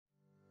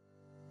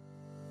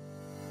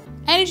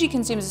Energy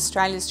Consumers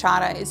Australia's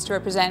charter is to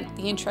represent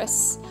the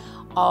interests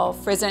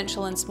of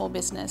residential and small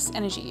business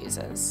energy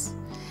users.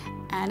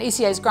 And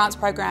ECA's grants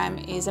program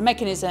is a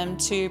mechanism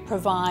to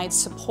provide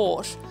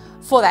support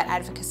for that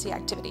advocacy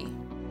activity.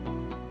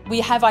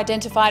 We have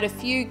identified a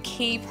few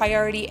key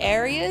priority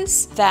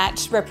areas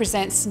that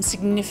represent some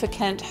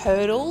significant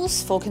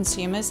hurdles for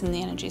consumers in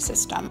the energy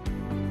system.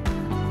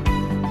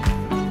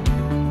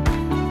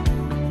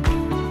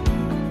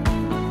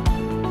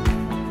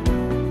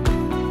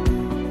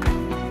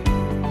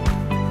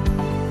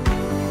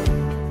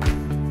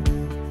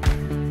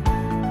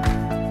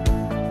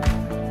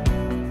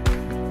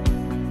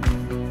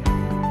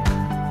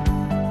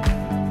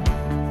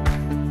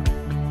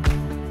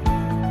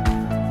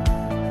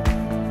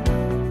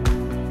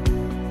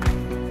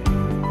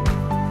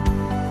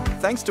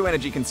 Thanks to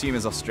Energy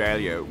Consumers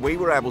Australia, we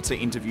were able to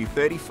interview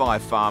 35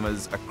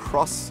 farmers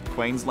across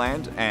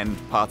Queensland and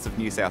parts of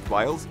New South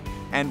Wales,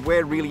 and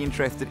we're really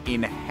interested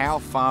in how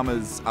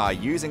farmers are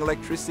using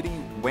electricity,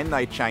 when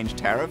they change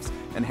tariffs,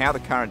 and how the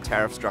current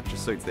tariff structure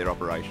suits their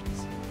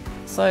operations.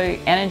 So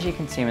Energy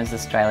Consumers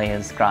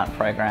Australia's grant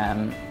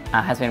program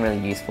has been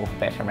really useful for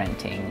better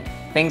renting.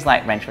 Things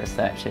like renter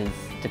researches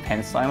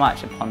depend so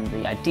much upon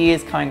the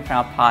ideas coming from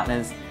our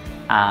partners,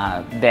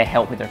 their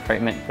help with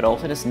recruitment, but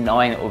also just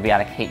knowing that we'll be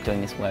able to keep doing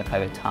this work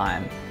over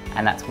time,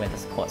 and that's where the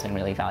support's been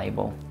really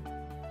valuable.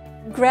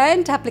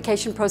 Grant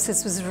application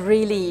process was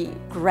really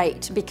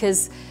great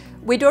because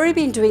we'd already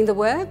been doing the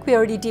work, we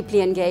already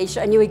deeply engaged,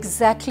 I knew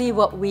exactly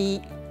what we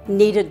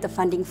needed the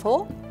funding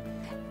for,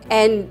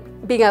 and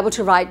being able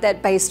to write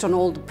that based on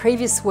all the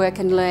previous work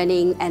and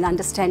learning and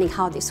understanding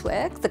how this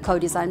works, the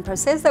co-design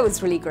process, that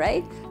was really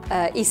great.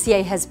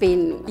 ECA has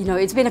been,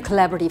 it's been a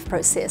collaborative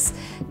process.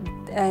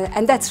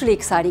 And that's really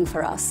exciting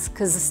for us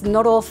because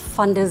not all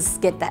funders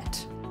get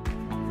that.